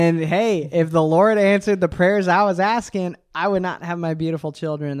And hey, if the Lord answered the prayers I was asking, I would not have my beautiful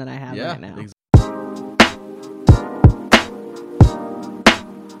children that I have right now. Exactly.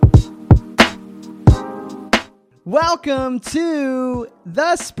 Welcome to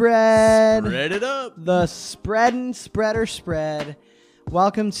The Spread. Spread it up. The Spreadin' Spreader Spread.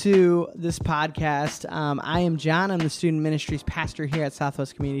 Welcome to this podcast. I am John. I'm the student ministries pastor here at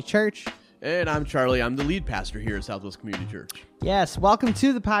Southwest Community Church. And I'm Charlie. I'm the lead pastor here at Southwest Community Church. Yes, welcome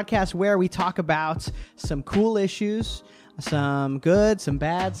to the podcast where we talk about some cool issues, some good, some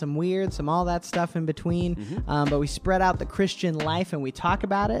bad, some weird, some all that stuff in between. But we spread out the Christian life and we talk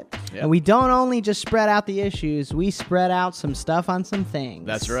about it. Yep. And we don't only just spread out the issues, we spread out some stuff on some things.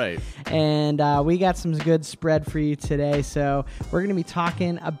 That's right. And we got some good spread for you today. So we're going to be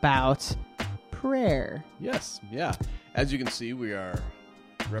talking about prayer. Yes. Yeah. As you can see, we are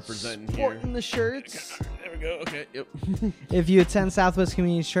representing Sporting here. the shirts. There we go. Okay. Yep. If you attend Southwest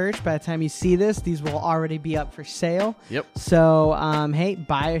Community Church, by the time you see this, these will already be up for sale. Yep. So, hey,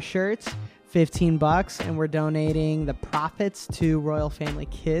 buy a shirt, $15, and we're donating the profits to Royal Family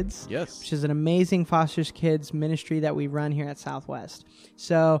Kids. Yes. Which is an amazing foster kids ministry that we run here at Southwest.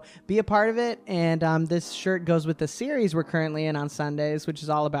 So be a part of it, and this shirt goes with the series we're currently in on Sundays, which is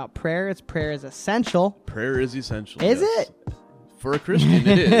all about prayer. It's Prayer is Essential. Prayer is essential. Is yes. it? For a Christian, it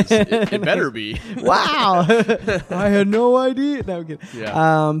is. It better be. Wow. I had no idea. No, I'm kidding.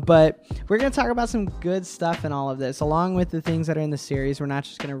 Yeah. But we're going to talk about some good stuff in all of this, along with the things that are in the series. We're not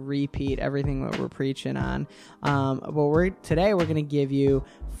just going to repeat everything that we're preaching on. But today we're going to give you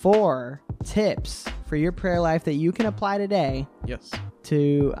 4 tips for your prayer life that you can apply today Yes.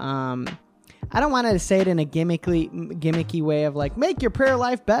 to... I don't want to say it in a gimmicky way of like, make your prayer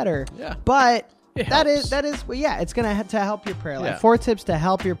life better. Yeah. But... It That helps. is, well, yeah, it's going to help your prayer life. Yeah. 4 tips to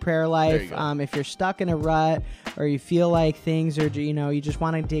help your prayer life. There you go. If you're stuck in a rut or you feel like things are, you just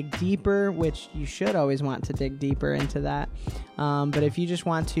want to dig deeper, which you should always want to dig deeper into that. But if you just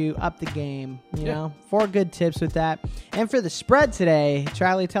want to up the game, you know, 4 good tips with that. And for the spread today,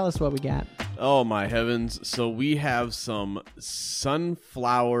 Charlie, tell us what we got. Oh, my heavens. So we have some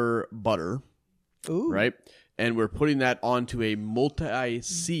sunflower butter, Ooh. right? And we're putting that onto a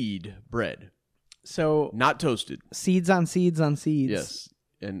multi-seed bread. So Not toasted. seeds on seeds on seeds. Yes.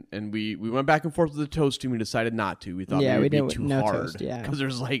 And we went back and forth with the toasting. We decided not to. We thought Yeah, it we would be didn't- too no hard. toast, yeah. Because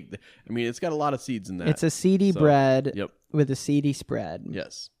there's it's got a lot of seeds in that. It's a seedy So, bread Yep. with a seedy spread.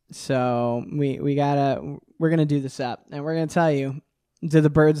 Yes. So we're gonna do this up, and we're gonna tell you, do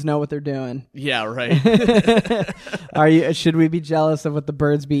the birds know what they're doing? Yeah, right. Should we be jealous of what the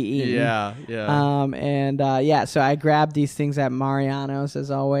birds be eating? yeah, yeah. So I grabbed these things at Mariano's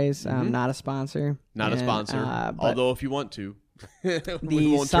as always. Not a sponsor. Not a sponsor. But Although if you want to. we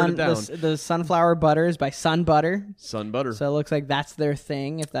the won't turn it down. the sunflower butter is by Sun Butter. Sun butter. So it looks like that's their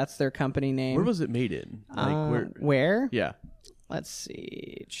thing, if that's their company name. Where was it made in? Where? Yeah. Let's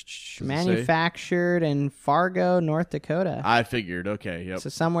see. it Manufactured in Fargo, North Dakota. I figured. Okay, yep. So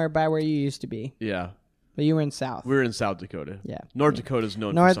somewhere by where you used to be. Yeah. But you were in South. We're in South Dakota. Yeah. North Dakota's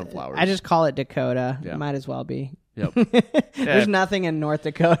known for sunflowers. I just call it Dakota. Yeah. It might as well be. Yep. There's nothing in North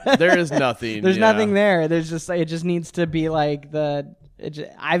Dakota. There is nothing. There's yeah. nothing there. There's just it just needs to be like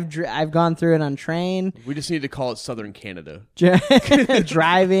I've gone through it on train. We just need to call it Southern Canada.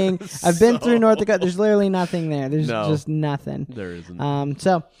 Driving. I've been through North Dakota. There's literally nothing there. There's No. just nothing. There isn't.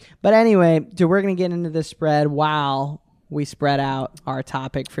 But anyway, we're going to get into the spread while we spread out our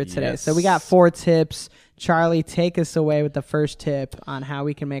topic for today. Yes. So we got 4 tips. Charlie, take us away with the first tip on how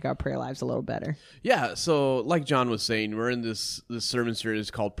we can make our prayer lives a little better. Yeah, so like John was saying, we're in this sermon series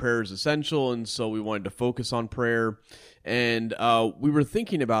called Prayer is Essential, and so we wanted to focus on prayer. And we were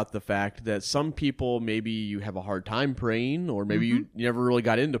thinking about the fact that some people, maybe you have a hard time praying, or maybe you never really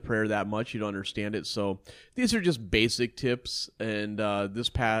got into prayer that much, you don't understand it. So these are just basic tips, and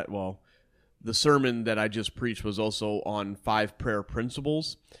the sermon that I just preached was also on 5 prayer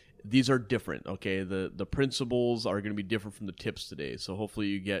principles. These are different, okay? The principles are going to be different from the tips today. So hopefully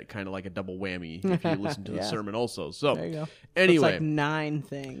you get kind of like a double whammy if you listen to the sermon also. So There you go. anyway. It's like 9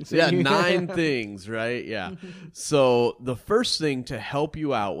 things. Yeah, 9 things, right? Yeah. So the first thing to help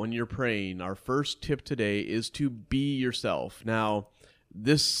you out when you're praying, our first tip today is to be yourself. Now,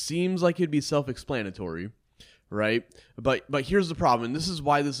 this seems like it'd be self-explanatory, right? But here's the problem, and this is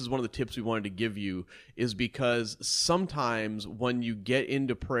why this is one of the tips we wanted to give you, is because sometimes when you get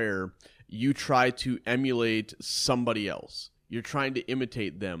into prayer, you try to emulate somebody else. You're trying to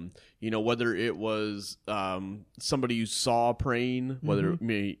imitate them, whether it was somebody you saw praying, whether it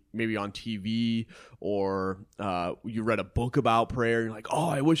maybe on TV, or you read a book about prayer. You're like, oh,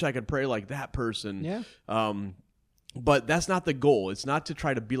 I wish I could pray like that person. Yeah. But that's not the goal. It's not to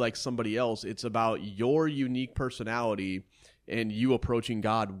try to be like somebody else. It's about your unique personality and you approaching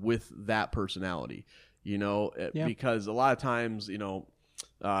God with that personality, because a lot of times,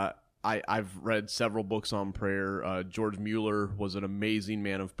 I've read several books on prayer. George Mueller was an amazing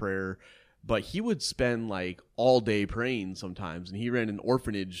man of prayer, but he would spend like all day praying sometimes. And he ran an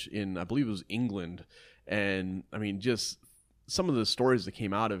orphanage in, I believe it was England. And I mean, just some of the stories that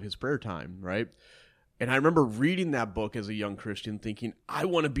came out of his prayer time, right? And I remember reading that book as a young Christian thinking, I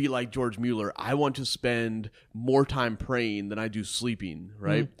want to be like George Mueller. I want to spend more time praying than I do sleeping,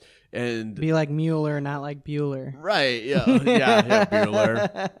 right? And be like Mueller, not like Bueller. Right, yeah. Yeah,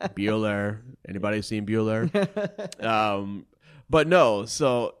 Bueller. Anybody seen Bueller? But no,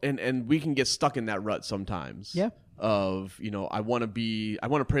 so, and we can get stuck in that rut sometimes. Yeah. Of, I want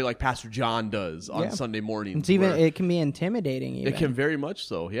to pray like Pastor John does on Sunday mornings. It can be intimidating even. It can very much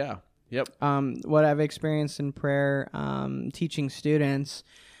so, yeah. Yep. What I've experienced in prayer, teaching students,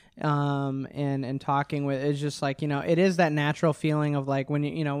 and talking with, is just like, it is that natural feeling of like when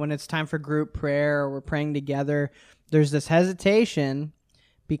when it's time for group prayer or we're praying together, there's this hesitation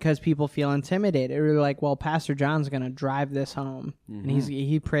because people feel intimidated. We're like, well, Pastor John's going to drive this home, and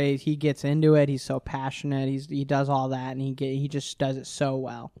he prays, he gets into it, he's so passionate, he does all that, and he just does it so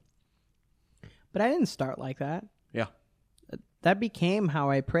well. But I didn't start like that. Yeah. That became how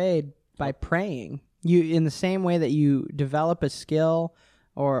I prayed. By praying, you in the same way that you develop a skill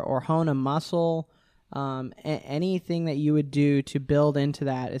or hone a muscle, anything that you would do to build into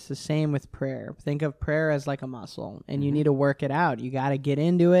that, it's the same with prayer. Think of prayer as like a muscle, and you need to work it out. You got to get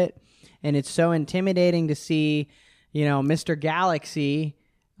into it, and it's so intimidating to see, Mr. Galaxy,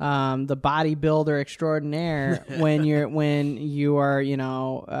 the bodybuilder extraordinaire, when you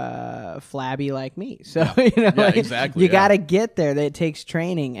are flabby like me. So exactly. You got to get there. That it takes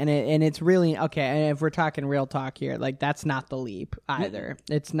training, and it's really okay. And if we're talking real talk here, like that's not the leap either.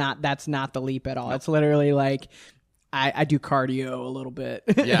 It's not. That's not the leap at all. No. It's literally like I do cardio a little bit.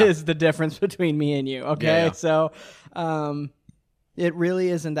 Yeah. Is the difference between me and you? Okay, yeah. So it really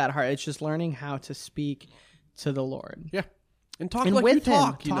isn't that hard. It's just learning how to speak to the Lord. Yeah. And talking like with you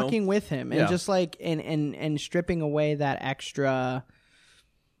talk, him, talking with him, and just like and stripping away that extra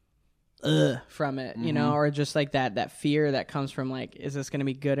from it, or just like that fear that comes from like, is this going to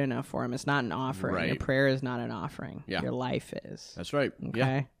be good enough for him? It's not an offering. Right. Your prayer is not an offering. Yeah. Your life is. That's right.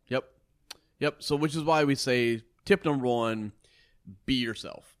 Okay. Yeah. Yep. So which is why we say tip number 1, be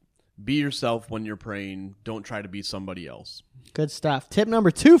yourself. Be yourself when you're praying. Don't try to be somebody else. Good stuff. Tip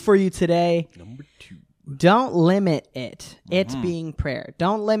number 2 for you today. Number 2. Don't limit it. It's being prayer.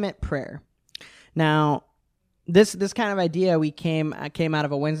 Don't limit prayer. Now, this kind of idea came out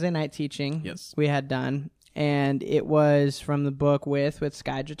of a Wednesday night teaching we had done, and it was from the book with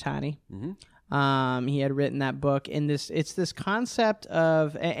Skye Jitani. He had written that book, and it's this concept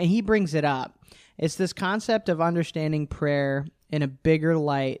of, and he brings it up. It's this concept of understanding prayer in a bigger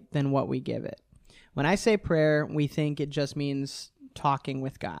light than what we give it. When I say prayer, we think it just means talking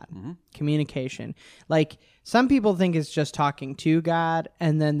with God, communication. Like some people think it's just talking to God,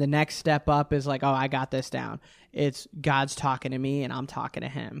 and then the next step up is like, oh, I got this down. It's God's talking to me and I'm talking to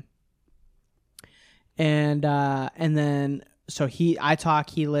him. And then so I talk,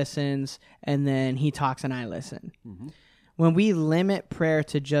 he listens, and then he talks and I listen. When we limit prayer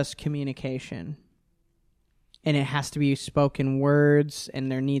to just communication, and it has to be spoken words,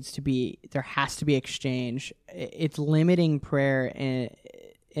 and there has to be exchange, it's limiting prayer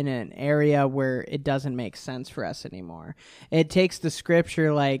in an area where it doesn't make sense for us anymore. It takes the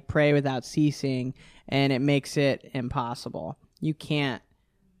scripture like pray without ceasing, and it makes it impossible. You can't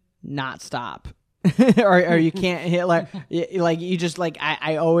not stop. or you can't hit like you just like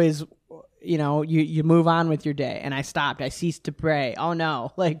I always, you move on with your day, and I ceased to pray. Oh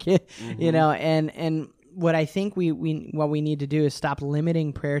no. And what I think what we need to do is stop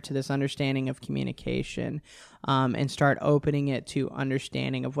limiting prayer to this understanding of communication, and start opening it to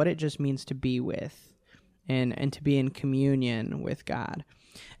understanding of what it just means to be with and to be in communion with God.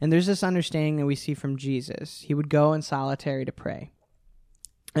 And there's this understanding that we see from Jesus. He would go in solitary to pray.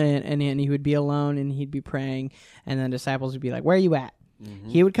 And he would be alone and he'd be praying, and then disciples would be like, where are you at?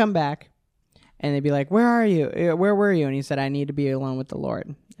 He would come back and they'd be like, where are you? Where were you? And he said, I need to be alone with the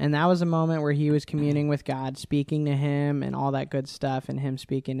Lord. And that was a moment where he was communing with God, speaking to him and all that good stuff, and him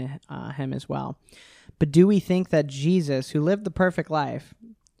speaking to him as well. But do we think that Jesus, who lived the perfect life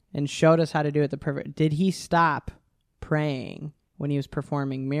and showed us how to do it did he stop praying when he was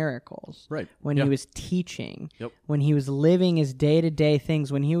performing miracles, right? When he was teaching, when he was living his day-to-day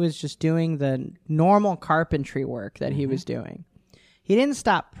things, when he was just doing the normal carpentry work that he was doing? He didn't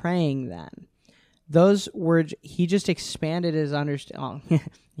stop praying then. those words, he just expanded his understanding. Oh,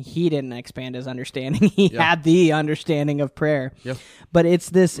 he didn't expand his understanding. He had the understanding of prayer. Yep. But it's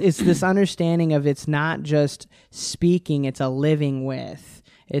this understanding of it's not just speaking, it's a living with.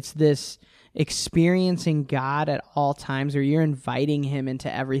 It's this experiencing God at all times, or you're inviting him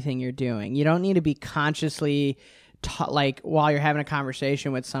into everything you're doing. You don't need to be consciously like while you're having a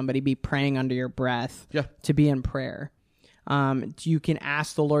conversation with somebody, be praying under your breath to be in prayer. You can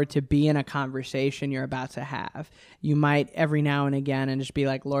ask the Lord to be in a conversation you're about to have. You might every now and again and just be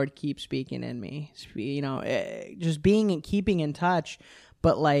like, Lord, keep speaking in me. Just being and keeping in touch,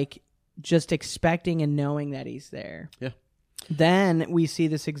 but like just expecting and knowing that he's there. Yeah. Then we see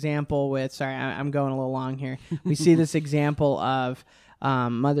this example with, sorry, I'm going a little long here. We see this example of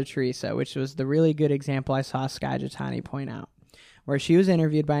Mother Teresa, which was the really good example I saw Skye Jethani point out, where she was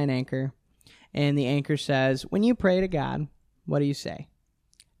interviewed by an anchor, and the anchor says, when you pray to God, what do you say?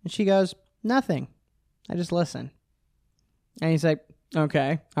 And she goes, nothing. I just listen. And he's like,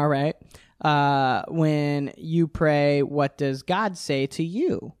 okay, all right. When you pray, what does God say to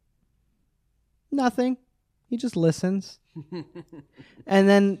you? Nothing. He just listens. And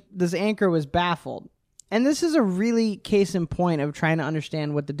then this anchor was baffled. And this is a really case in point of trying to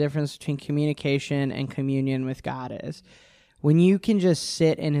understand what the difference between communication and communion with God is. When you can just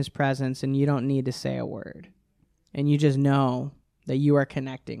sit in his presence and you don't need to say a word, and you just know that you are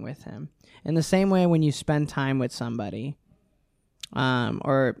connecting with him. In the same way when you spend time with somebody,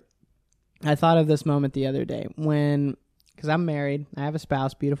 or I thought of this moment the other day when, because I'm married, I have a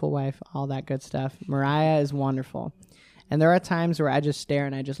spouse, beautiful wife, all that good stuff. Mariah is wonderful. And there are times where I just stare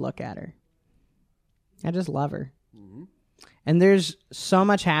and I just look at her. I just love her. Mm-hmm. And there's so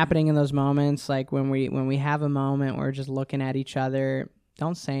much happening in those moments, like when we have a moment where we're just looking at each other,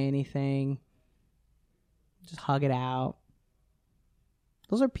 don't say anything, just hug it out.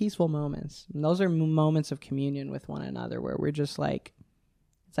 Those are peaceful moments. And those are moments of communion with one another where we're just like,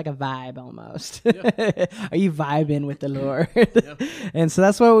 it's like a vibe almost. Yeah. Are you vibing with the Lord? Yeah. And so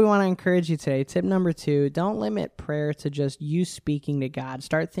that's what we want to encourage you today. Tip number 2, don't limit prayer to just you speaking to God.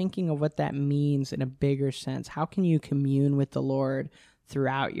 Start thinking of what that means in a bigger sense. How can you commune with the Lord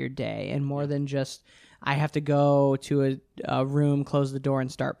throughout your day? And more than just, I have to go to a room, close the door, and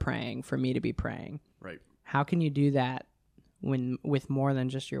start praying for me to be praying. Right. How can you do that with more than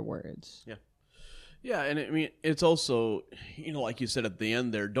just your words? Yeah. Yeah, and I mean, it's also, like you said at the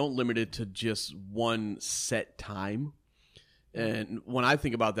end there, don't limit it to just one set time. And when I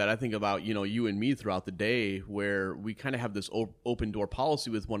think about that, I think about, you and me throughout the day where we kind of have this open door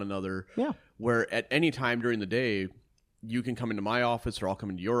policy with one another. Yeah. Where at any time during the day, you can come into my office or I'll come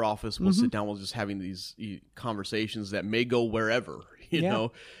into your office. We'll sit down, we'll just having these conversations that may go wherever, you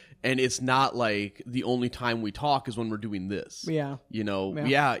know. And it's not like the only time we talk is when we're doing this. Yeah.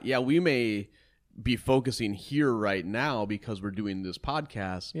 We may be focusing here right now because we're doing this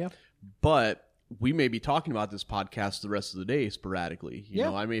podcast. Yeah. But we may be talking about this podcast the rest of the day sporadically. You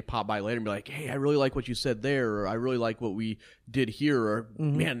know, I may pop by later and be like, hey, I really like what you said there, or I really like what we did here, or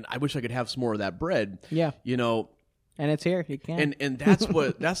man, I wish I could have some more of that bread. Yeah. And it's here. You can. And that's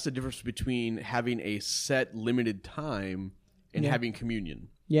that's the difference between having a set limited time and having communion.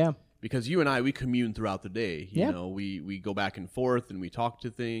 Yeah. Because you and I, we commune throughout the day. You know, we go back and forth and we talk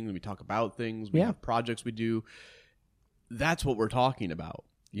to things and we talk about things. We have projects we do. That's what we're talking about.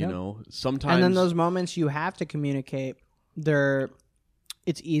 You know, sometimes. And then those moments you have to communicate,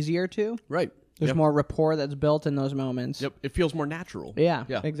 it's easier to. Right. There's more rapport that's built in those moments. Yep. It feels more natural. Yeah.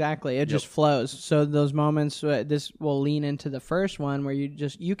 Exactly. It just flows. So those moments, this will lean into the first one where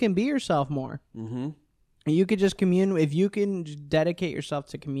you can be yourself more. Mm-hmm. You could just commune. If you can dedicate yourself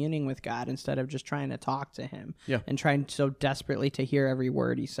to communing with God instead of just trying to talk to him and trying so desperately to hear every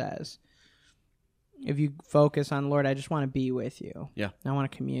word he says. If you focus on, Lord, I just want to be with you. Yeah. I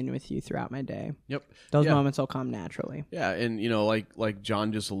want to commune with you throughout my day. Yep. Those moments will come naturally. Yeah. And, like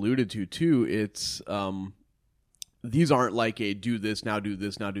John just alluded to, too, it's these aren't like a do this, now do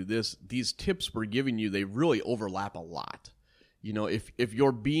this, now do this. These tips we're giving you, they really overlap a lot. If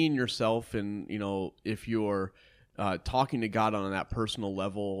you're being yourself and, if you're talking to God on that personal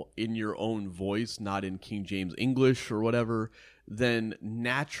level in your own voice, not in King James English or whatever, then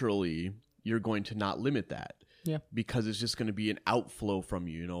naturally you're going to not limit that. Yeah. Because it's just going to be an outflow from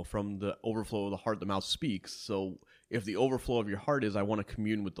you, from the overflow of the heart, the mouth speaks. So if the overflow of your heart is, I want to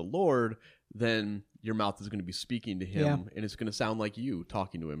commune with the Lord, then your mouth is going to be speaking to him and it's going to sound like you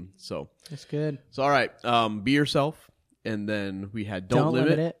talking to him. So that's good. So, all right. Be yourself. And then we had don't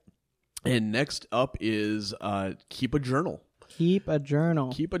limit it. And next up is keep a journal. Keep a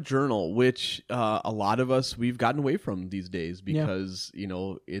journal. Keep a journal, which a lot of us, we've gotten away from these days because, you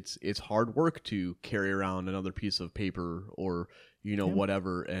know, it's hard work to carry around another piece of paper or, you know,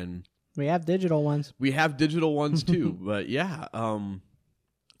 whatever. And we have digital ones. We have digital ones too. But yeah,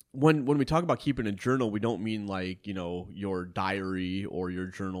 when we talk about keeping a journal, we don't mean like, you know, your diary or your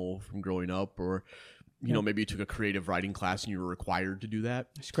journal from growing up, or you know, maybe you took a creative writing class and you were required to do that.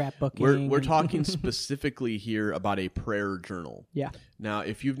 Scrapbooking. We're talking specifically here about a prayer journal. Yeah. Now,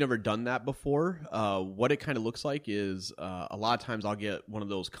 if you've never done that before, what it kind of looks like is a lot of times I'll get one of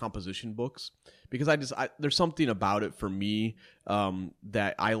those composition books because there's something about it for me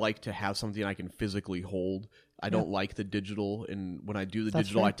that I like to have something I can physically hold. I don't like the digital, and when I do the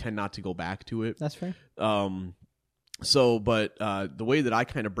digital, fair. I tend not to go back to it. That's fair. But the way that I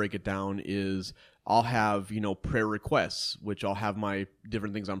kind of break it down is I'll have, you know, prayer requests, which I'll have my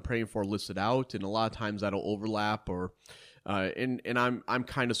different things I'm praying for listed out, and a lot of times that'll overlap, or and I'm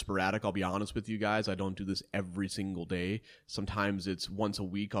kind of sporadic. I'll be honest with you guys. I don't do this every single day. Sometimes it's once a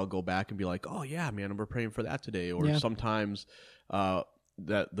week. I'll go back and be like, oh yeah, man, we're praying for that today. Or sometimes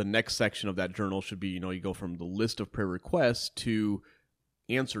that the next section of that journal should be, you know, you go from the list of prayer requests to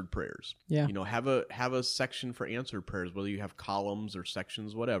answered prayers. Yeah. You know, have a section for answered prayers, whether you have columns or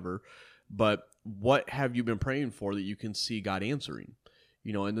sections, whatever. But what have you been praying for that you can see God answering?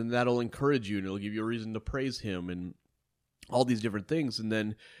 You know, and then that'll encourage you and it'll give you a reason to praise him and all these different things. And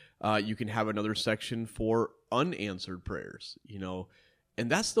then you can have another section for unanswered prayers, you know.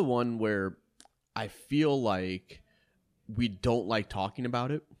 And that's the one where I feel like we don't like talking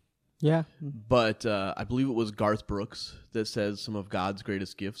about it. Yeah. But I believe it was Garth Brooks that says some of God's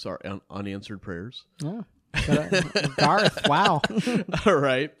greatest gifts are unanswered prayers. Oh. Garth, wow. All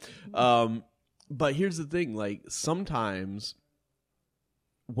right. But here's the thing, like sometimes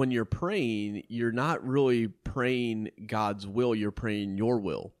when you're praying, you're not really praying God's will, you're praying your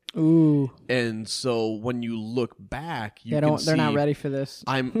will. Ooh. And so when you look back, they're not ready for this.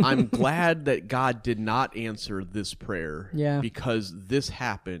 I'm glad that God did not answer this prayer because this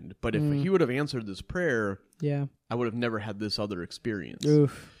happened. But if he would have answered this prayer, I would have never had this other experience.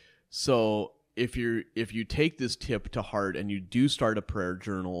 Oof. So if you take this tip to heart and you do start a prayer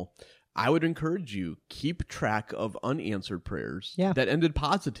journal, I would encourage you, keep track of unanswered prayers that ended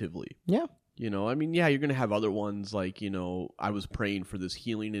positively. Yeah. You know, I mean, you're going to have other ones like, you know, I was praying for this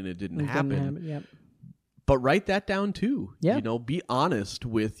healing and it didn't happen. Yep. But write that down too. Yeah. You know, be honest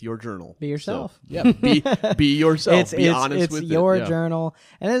with your journal. Be yourself. So, be yourself. Be honest with it. It's your journal.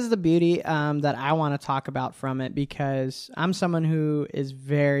 And this is the beauty that I want to talk about from it, because I'm someone who is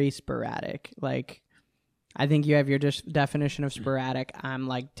very sporadic. Like, I think you have your definition of sporadic. I'm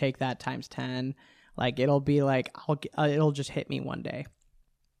like, take that times 10. Like, it'll be like, it'll just hit me one day.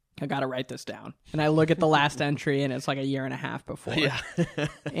 I got to write this down. And I look at the last entry and it's like a year and a half before. Yeah.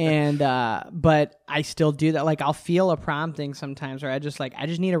 And, but I still do that. Like, I'll feel a prompting sometimes where I just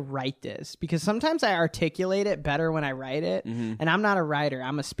need to write this, because sometimes I articulate it better when I write it. Mm-hmm. And I'm not a writer.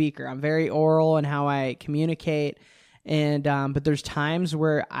 I'm a speaker. I'm very oral in how I communicate. And, but there's times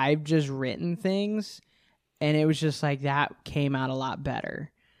where I've just written things and it was just like, that came out a lot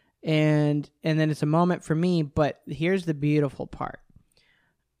better. And then it's a moment for me, but here's the beautiful part.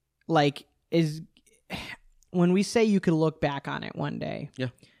 Like, is when we say you could look back on it one day,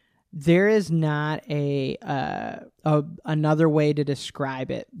 there is not another way to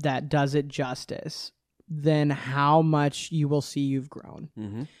describe it that does it justice than how much you will see you've grown.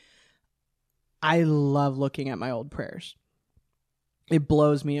 Mm-hmm. I love looking at my old prayers. It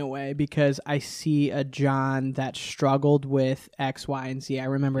blows me away because I see a John that struggled with X, Y, and Z. I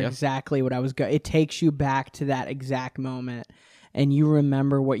remember exactly what I was going. It takes you back to that exact moment. And you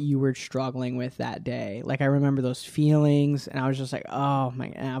remember what you were struggling with that day. Like, I remember those feelings, and I was just like, oh my,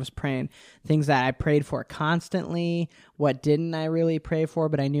 and I was praying things that I prayed for constantly. What didn't I really pray for,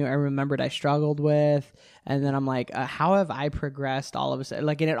 but I remembered I struggled with. And then I'm like, how have I progressed all of a sudden?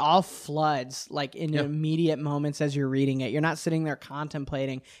 Like, and it all floods, like, in immediate moments as you're reading it. You're not sitting there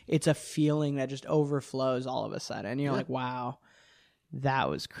contemplating. It's a feeling that just overflows all of a sudden. And you're like, wow. That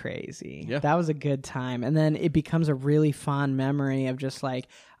was crazy. Yeah. That was a good time. And then it becomes a really fond memory of just like,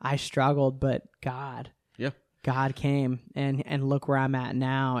 I struggled, but God came and look where I'm at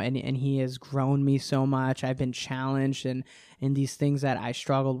now. And he has grown me so much. I've been challenged in these things that I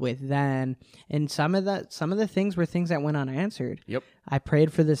struggled with then. And some of the things were things that went unanswered. Yep. I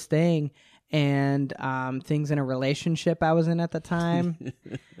prayed for this thing and things in a relationship I was in at the time.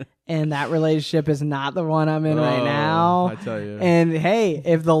 And that relationship is not the one I'm in right now. I tell you. And hey,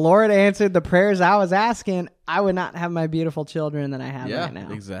 if the Lord answered the prayers I was asking, I would not have my beautiful children that I have right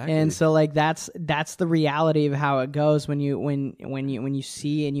now. Exactly. And so like that's the reality of how it goes when you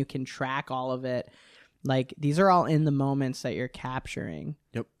see and you can track all of it. Like these are all in the moments that you're capturing.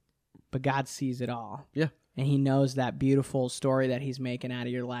 Yep. But God sees it all. Yeah. And he knows that beautiful story that he's making out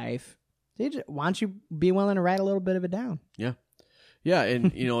of your life. Why don't you be willing to write a little bit of it down? Yeah. Yeah,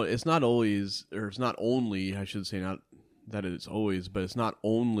 and it's not always, or it's not only, I should say, not that it's always, but it's not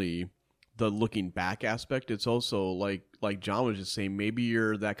only the looking back aspect. It's also like John was just saying, maybe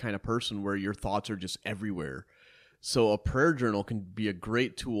you're that kind of person where your thoughts are just everywhere. So a prayer journal can be a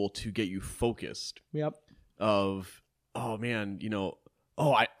great tool to get you focused. Yep. Of, oh man,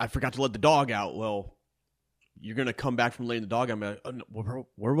 I forgot to let the dog out. Well, you're going to come back from letting the dog out and be like, oh, no,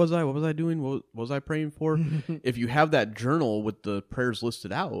 where was I? What was I doing? What was I praying for? If you have that journal with the prayers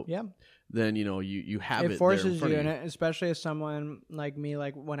listed out, yeah, then you have it. It forces there you, and especially as someone like me,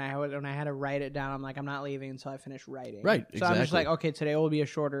 like when I had to write it down, I'm like, I'm not leaving until I finish writing. Right. So I'm just like, okay, today will be a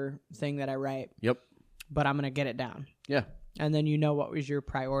shorter thing that I write. Yep. But I'm going to get it down. Yeah. And then what was your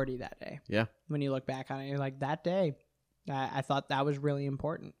priority that day. Yeah. When you look back on it, you're like, that day, I thought that was really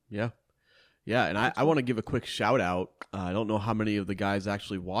important. Yeah. Yeah, and I want to give a quick shout out. I don't know how many of the guys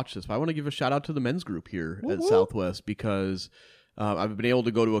actually watch this, but I want to give a shout out to the men's group here at Southwest because I've been able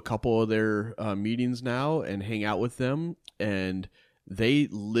to go to a couple of their meetings now and hang out with them, and they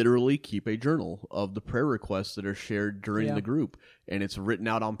literally keep a journal of the prayer requests that are shared during the group, and it's written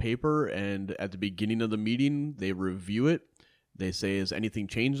out on paper, and at the beginning of the meeting, they review it. They say, has anything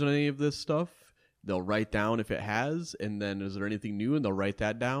changed on any of this stuff? They'll write down if it has, and then is there anything new, and they'll write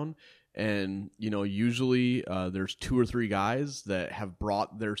that down. And, usually there's 2 or 3 guys that have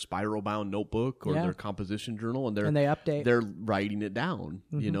brought their spiral bound notebook or their composition journal and they update. They're writing it down,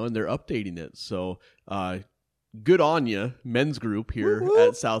 and they're updating it. So good on you, men's group here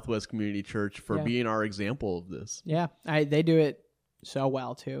at Southwest Community Church for being our example of this. Yeah, they do it so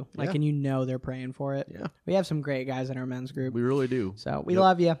well too. And they're praying for it. Yeah. We have some great guys in our men's group. We really do. So we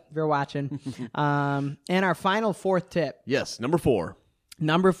love you if you're watching. And our final 4th tip. Yes, number 4.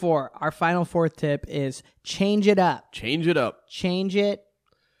 Number 4, our final 4th tip is change it up. Change it up. Change it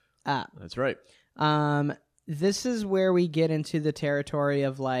up. That's right. This is where we get into the territory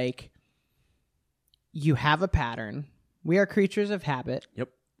of like, you have a pattern. We are creatures of habit. Yep.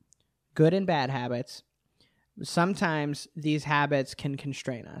 Good and bad habits. Sometimes these habits can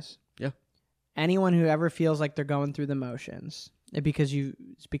constrain us. Yeah. Anyone who ever feels like they're going through the motions,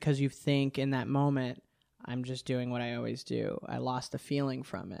 it's because you think in that moment, I'm just doing what I always do. I lost the feeling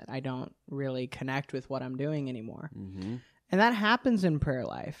from it. I don't really connect with what I'm doing anymore. Mm-hmm. And that happens in prayer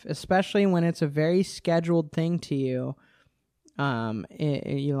life, especially when it's a very scheduled thing to you.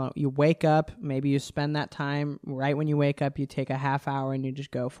 You wake up, maybe you spend that time right when you wake up, you take a half hour and you just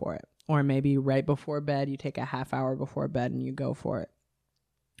go for it. Or maybe right before bed, you take a half hour before bed and you go for it.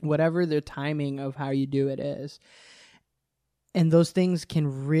 Whatever the timing of how you do it is. And those things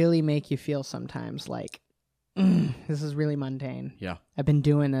can really make you feel sometimes like, this is really mundane. Yeah. I've been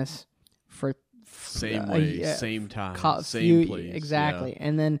doing this for same way, same time, same place. Exactly. Yeah.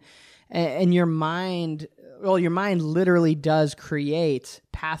 And then and your mind literally does create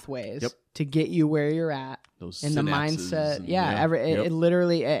pathways to get you where you're at. Those and the mindset. It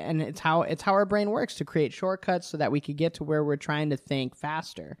literally, and it's how our brain works to create shortcuts so that we could get to where we're trying to think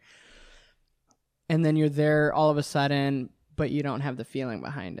faster. And then you're there all of a sudden, but you don't have the feeling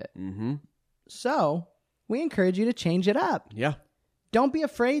behind it. Mm-hmm. So we encourage you to change it up. Yeah. Don't be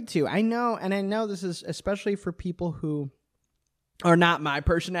afraid to. I know this is especially for people who are not my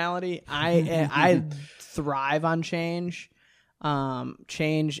personality. I thrive on change.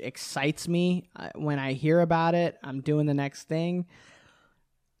 Change excites me. When I hear about it, I'm doing the next thing.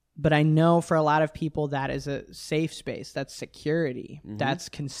 But I know for a lot of people that is a safe space. That's security. Mm-hmm. That's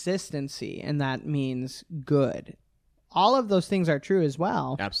consistency. And that means good. All of those things are true as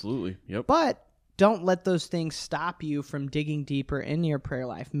well. Absolutely. Yep. But don't let those things stop you from digging deeper in your prayer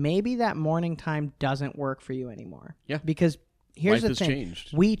life. Maybe that morning time doesn't work for you anymore. Yeah. Because here's life the thing.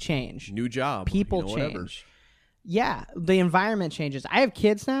 Changed. We change. New job. People change. Yeah. The environment changes. I have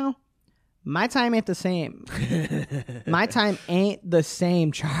kids now. My time ain't the same. My time ain't the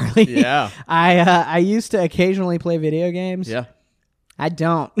same, Charlie. Yeah. I used to occasionally play video games. Yeah. I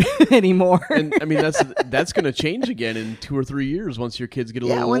don't anymore. And I mean, that's going to change again in 2 or 3 years once your kids get a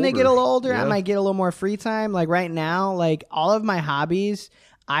little older. Yeah, when they get a little older, I might get a little more free time. Like right now, like all of my hobbies,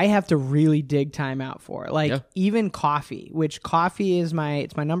 I have to really dig time out for. Like even coffee, which coffee is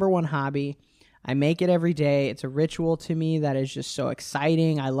it's my number one hobby. I make it every day. It's a ritual to me that is just so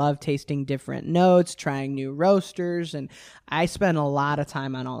exciting. I love tasting different notes, trying new roasters, and I spend a lot of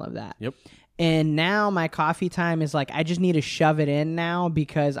time on all of that. Yep. And now my coffee time is like, I just need to shove it in now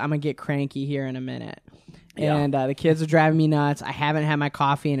because I'm going to get cranky here in a minute. Yeah. And the kids are driving me nuts. I haven't had my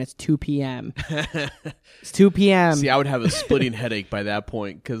coffee and it's 2 p.m. It's 2 p.m. See, I would have a splitting headache by that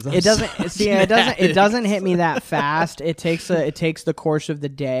point because it doesn't hit me that fast. It takes the course of the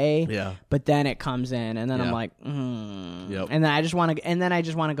day. Yeah. But then it comes in and then I'm like, and then I just want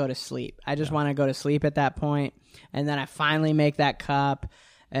to go to sleep. I just want to go to sleep at that point. And then I finally make that cup.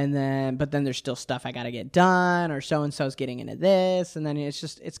 But then there's still stuff I got to get done, or so and so's getting into this, and then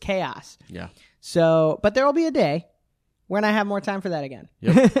it's chaos. Yeah. So, but there will be a day when I have more time for that again.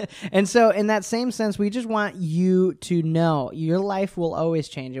 Yep. And so in that same sense, we just want you to know your life will always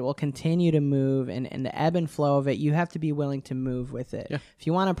change. It will continue to move, and the ebb and flow of it, you have to be willing to move with it. Yeah. If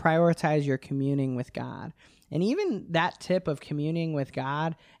you want to prioritize your communing with God, and even that tip of communing with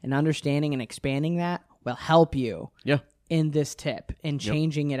God and understanding and expanding that will help you. Yeah. In this tip and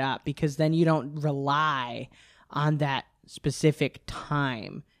changing it up, because then you don't rely on that specific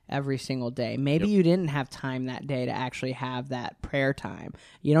time every single day. Maybe you didn't have time that day to actually have that prayer time.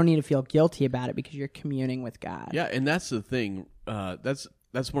 You don't need to feel guilty about it because you're communing with God. Yeah, and that's the thing. That's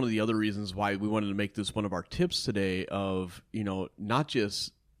one of the other reasons why we wanted to make this one of our tips today of, not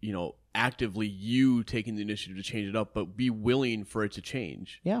just, actively you taking the initiative to change it up, but be willing for it to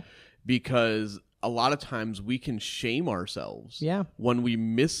change. Yeah. Because a lot of times we can shame ourselves when we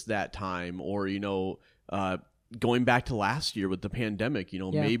miss that time, or, going back to last year with the pandemic,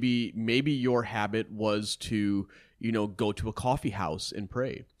 maybe your habit was to, go to a coffee house and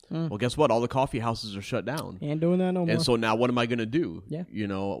pray. Well, guess what? All the coffee houses are shut down. Ain't doing that no more. And so now what am I going to do? Yeah.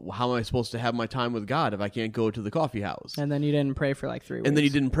 How am I supposed to have my time with God if I can't go to the coffee house? And then you didn't pray for like 3 weeks. And then you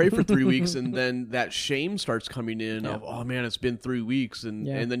didn't pray for 3 weeks, and then that shame starts coming in of, oh man, it's been 3 weeks, and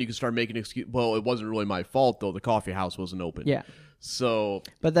then you can start making excuses. Well, it wasn't really my fault though. The coffee house wasn't open. Yeah. So,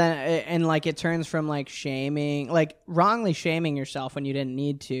 but then, and like it turns from like shaming, like wrongly shaming yourself when you didn't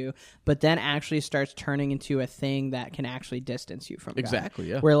need to, but then actually starts turning into a thing that can actually distance you from God.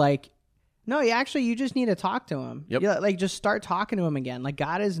 Exactly. Yeah. Where like, no, you just need to talk to him. Yep. Like just start talking to him again. Like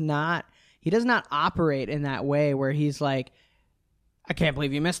God is not, he does not operate in that way where he's like, I can't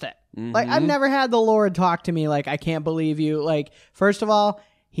believe you missed it. Mm-hmm. Like I've never had the Lord talk to me like, I can't believe you. Like, first of all,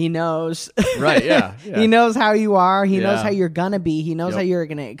 he knows. Right, yeah. He knows how you are. He knows how you're going to be. He knows how you're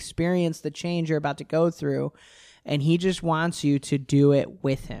going to experience the change you're about to go through. And he just wants you to do it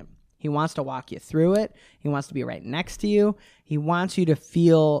with him. He wants to walk you through it. He wants to be right next to you. He wants you to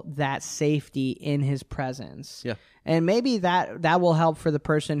feel that safety in his presence. Yeah. And maybe that will help for the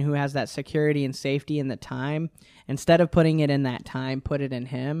person who has that security and safety in the time. Instead of putting it in that time, put it in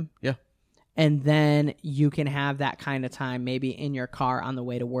him. Yeah. And then you can have that kind of time maybe in your car on the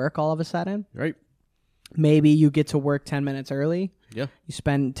way to work all of a sudden. Right. Maybe you get to work 10 minutes early. Yeah. You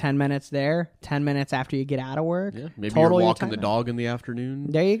spend 10 minutes there, 10 minutes after you get out of work. Yeah. Maybe you're walking the dog in the afternoon.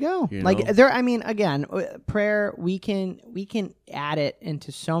 There you go. Again, prayer, we can add it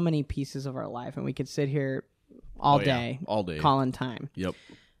into so many pieces of our life, and we could sit here all day calling time. Yep.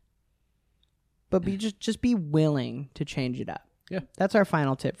 But just be willing to change it up. Yeah. That's our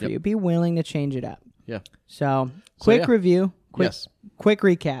final tip for you. Be willing to change it up. Yeah. So, quick review. Quick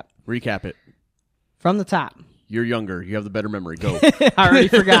recap. Recap it. From the top. You're younger. You have the better memory. Go. I already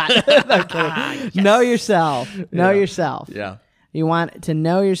forgot. Yes. Know yourself. Know yourself. Yeah. You want to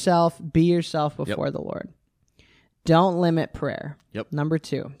know yourself, be yourself before the Lord. Don't limit prayer. Yep. Number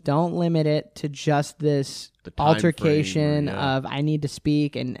 2, don't limit it to just this altercation of I need to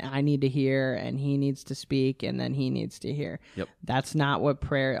speak and I need to hear and he needs to speak and then he needs to hear. Yep. That's not what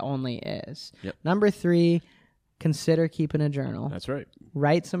prayer only is. Yep. Number 3, consider keeping a journal. That's right.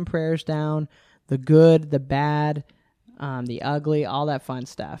 Write some prayers down, the good, the bad, the ugly, all that fun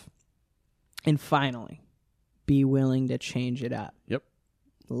stuff. And finally, be willing to change it up. Yep.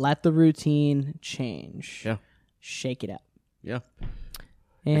 Let the routine change. Yeah. Shake it up. Yeah.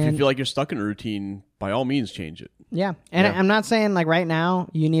 And if you feel like you're stuck in a routine, by all means, change it. Yeah. And I'm not saying like right now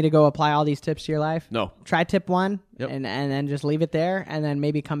you need to go apply all these tips to your life. No. Try tip 1 Yep. and then just leave it there and then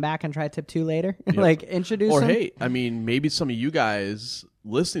maybe come back and try tip 2 later. Like introduce them. Or hey, I mean, maybe some of you guys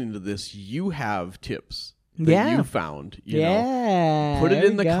listening to this, you have tips that you found. You know? Put it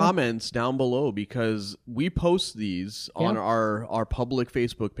in the comments down below because we post these on our public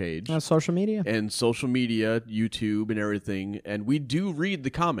Facebook page. On social media. And social media, YouTube and everything. And we do read the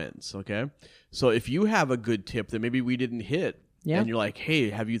comments, okay? So if you have a good tip that maybe we didn't hit, Yeah. and you're like, hey,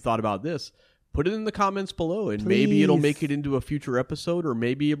 have you thought about this? Put it in the comments below, and maybe it'll make it into a future episode, or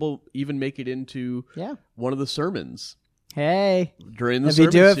maybe it'll even make it into one of the sermons. Hey, during the if you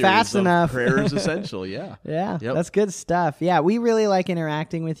do it series fast enough, prayer is essential. Yeah, yeah, that's good stuff. Yeah, we really like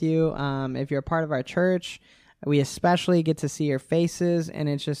interacting with you. If you're a part of our church, we especially get to see your faces, and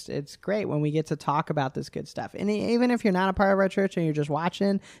it's great when we get to talk about this good stuff. And even if you're not a part of our church and you're just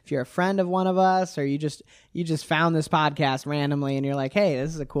watching, if you're a friend of one of us, or you just found this podcast randomly and you're like, hey,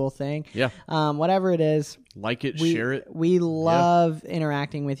 this is a cool thing. Yeah. Whatever it is, like it, share it. We love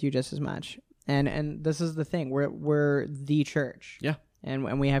interacting with you just as much. And this is the thing. We're the church. Yeah.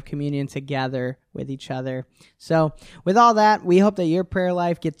 And we have communion together with each other. So with all that, we hope that your prayer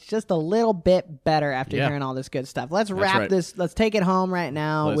life gets just a little bit better after hearing all this good stuff. Let's wrap this. Let's take it home right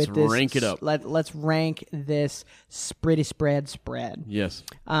now. Let's with this. Rank it up. Let's rank this pretty spread. Yes.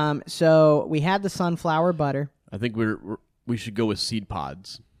 So we had the sunflower butter. I think we should go with seed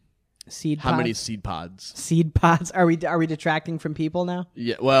pods. How many seed pods? Seed pods. Are we detracting from people now?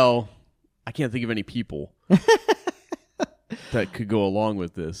 Yeah. Well, I can't think of any people that could go along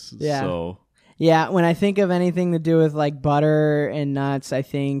with this. Yeah. So. Yeah, when I think of anything to do with like butter and nuts, I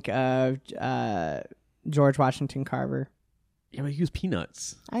think of George Washington Carver. Yeah, but he used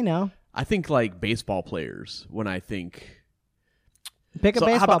peanuts. I know. I think like baseball players when I think. Pick a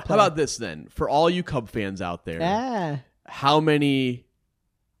baseball player. How about this then? For all you Cub fans out there, how many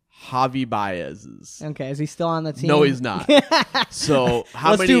Javi Baez's? Okay, is he still on the team? No, he's not. So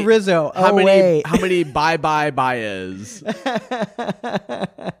Let's do Rizzo. How many Bye Baez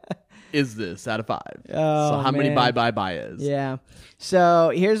is this out of 5? Oh, so how many Bye Baez? Yeah.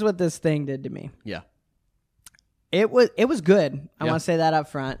 So here's what this thing did to me. Yeah. It was good. I want to say that up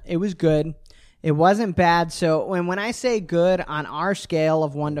front. It was good. It wasn't bad. So when I say good on our scale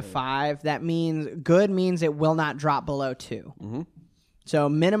of 1 to 5, that means good means it will not drop below 2. Mm-hmm. So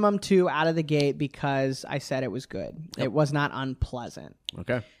minimum 2 out of the gate because I said it was good. Yep. It was not unpleasant.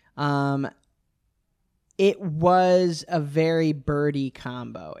 Okay. It was a very Birdie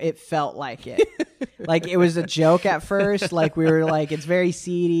combo. It felt like it. Like it was a joke at first. Like we were like, it's very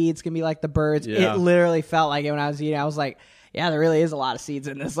seedy. It's going to be like the birds. Yeah. It literally felt like it when I was eating. I was like, yeah, there really is a lot of seeds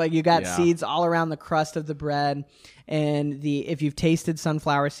in this. Like you got seeds all around the crust of the bread. And if you've tasted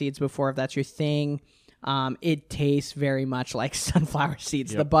sunflower seeds before, if that's your thing, it tastes very much like sunflower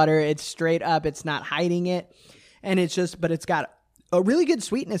seeds. Yep. The butter, it's straight up. It's not hiding it. And but it's got a really good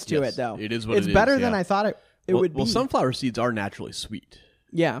sweetness to it, though. It is what it's better than I thought it would be. Well, sunflower seeds are naturally sweet.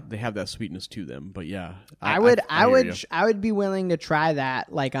 Yeah, they have that sweetness to them. But yeah, I would be willing to try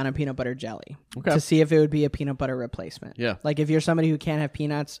that, like on a peanut butter jelly, to see if it would be a peanut butter replacement. Yeah, like if you're somebody who can't have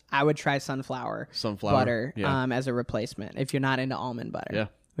peanuts, I would try sunflower butter as a replacement. If you're not into almond butter. Yeah.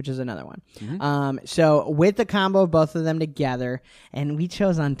 Which is another one. Mm-hmm. So with the combo of both of them together, and we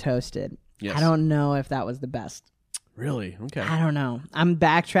chose untoasted. Yes. I don't know if that was the best. Really? Okay. I don't know. I'm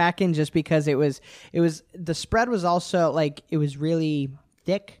backtracking just because it was the spread was also like it was really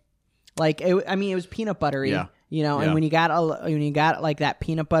thick. Like it was peanut buttery. Yeah. You know, and when you got like that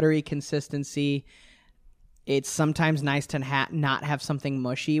peanut buttery consistency, it's sometimes nice to not have something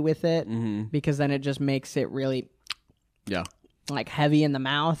mushy with it because then it just makes it really like heavy in the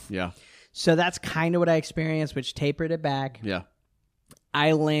mouth. Yeah. So that's kind of what I experienced, which tapered it back. Yeah.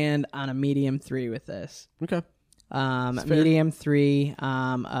 I land on a medium 3 with this. Okay. Medium 3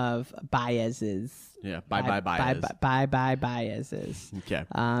 of Baez's. Yeah. Bye Baez's. Okay.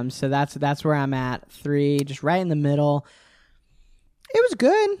 So that's where I'm at. 3, just right in the middle. It was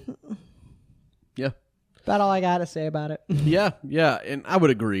good. Yeah. About all I got to say about it. Yeah, and I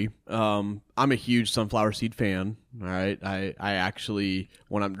would agree. I'm a huge sunflower seed fan. All right, I actually,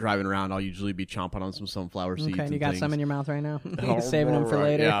 when I'm driving around, I'll usually be chomping on some sunflower seeds. Okay, and you got some in your mouth right now. You're saving them for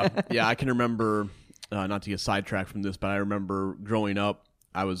later. Yeah. I can remember. Not to get sidetracked from this, but I remember growing up.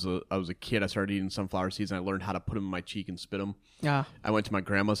 I was a kid. I started eating sunflower seeds, and I learned how to put them in my cheek and spit them. Yeah. I went to my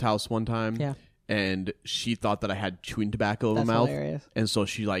grandma's house one time. Yeah. And she thought that I had chewing tobacco in my mouth. Hilarious. And so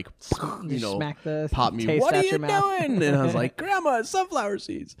she popped me. What are you doing? And I was like, Grandma, it's sunflower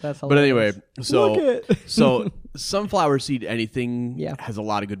seeds. That's hilarious. But anyway, so sunflower seed anything has a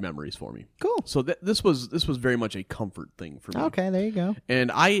lot of good memories for me. Cool. So this was very much a comfort thing for me. Okay, there you go.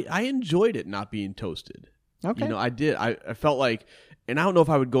 And I enjoyed it not being toasted. Okay. You know, I did. I felt like, and I don't know if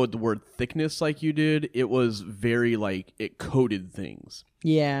I would go with the word thickness like you did. It was very it coated things.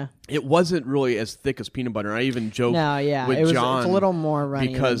 Yeah. It wasn't really as thick as peanut butter. I even joked with John. It's a little more runny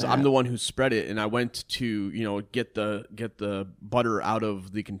because than that. I'm the one who spread it, and I went to get the butter out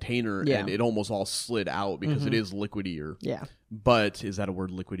of the container, and it almost all slid out because it is liquidier. Yeah. But is that a word,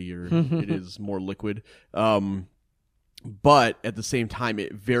 liquidier? It is more liquid. but at the same time,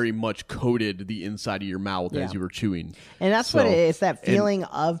 it very much coated the inside of your mouth as you were chewing. And that's what it is. It's that feeling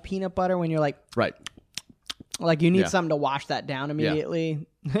of peanut butter when you're like, right. Like you need something to wash that down immediately.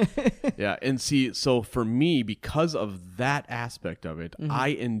 Yeah. And see, so for me, because of that aspect of it, I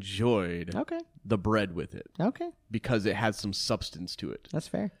enjoyed the bread with it. Okay. Because it had some substance to it. That's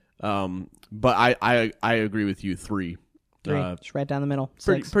fair. But I agree with you. 3. Just right down the middle.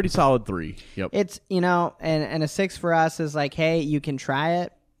 Pretty solid 3. Yep. It's, and a 6 for us is like, hey, you can try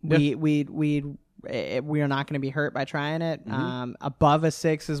it. We are not going to be hurt by trying it. Above a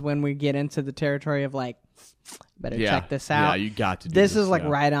 6 is when we get into the territory of like, better check this out. Yeah, you got to do this. Is like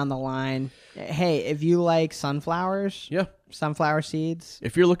right on the line. Hey, if you like sunflowers, sunflower seeds.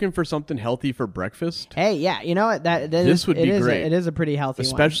 If you're looking for something healthy for breakfast, hey, yeah, you know what? This would be great. It is a pretty healthy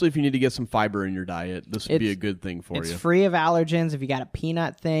especially one. if you need to get some fiber in your diet. This would be a good thing for you. It's free of allergens. If you got a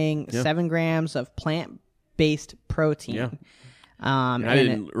peanut thing, 7 grams of plant-based protein. Yeah. I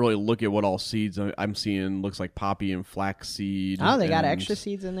didn't really look at what all seeds I'm seeing. Looks like poppy and flaxseed. Oh, they got extra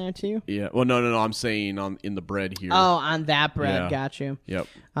seeds in there too? Yeah. Well, no. I'm saying in the bread here. Oh, on that bread. Yeah. Got you. Yep.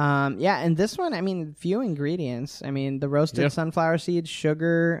 And this one, I mean, few ingredients. I mean, the roasted sunflower seeds,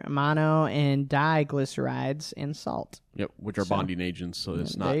 sugar, mono, and diglycerides, and salt. Yep, which are bonding agents, so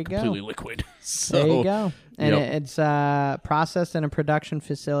it's not completely liquid. So, there you go. And it's processed in a production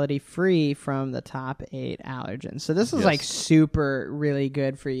facility free from the top 8 allergens. So this is like super really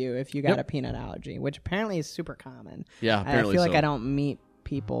good for you if you got a peanut allergy, which apparently is super common. Yeah, apparently I feel like I don't meet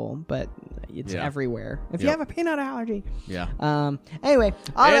people, but it's everywhere. If you have a peanut allergy. Yeah. Anyway,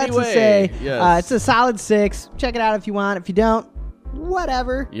 all that to say, it's a solid 6. Check it out if you want. If you don't,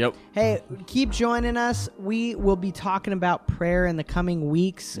 whatever. Yep. Hey, keep joining us. We will be talking about prayer in the coming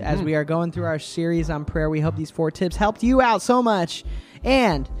weeks as we are going through our series on prayer. We hope these 4 tips helped you out so much.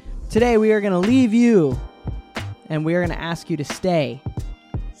 And today we are going to leave you and we are going to ask you to stay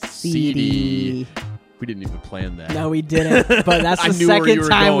seedy. We didn't even plan that. No, we didn't. But that's the second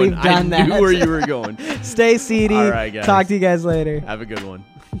time we've done that. I knew where you were going. Stay seedy. All right, guys. Talk to you guys later. Have a good one.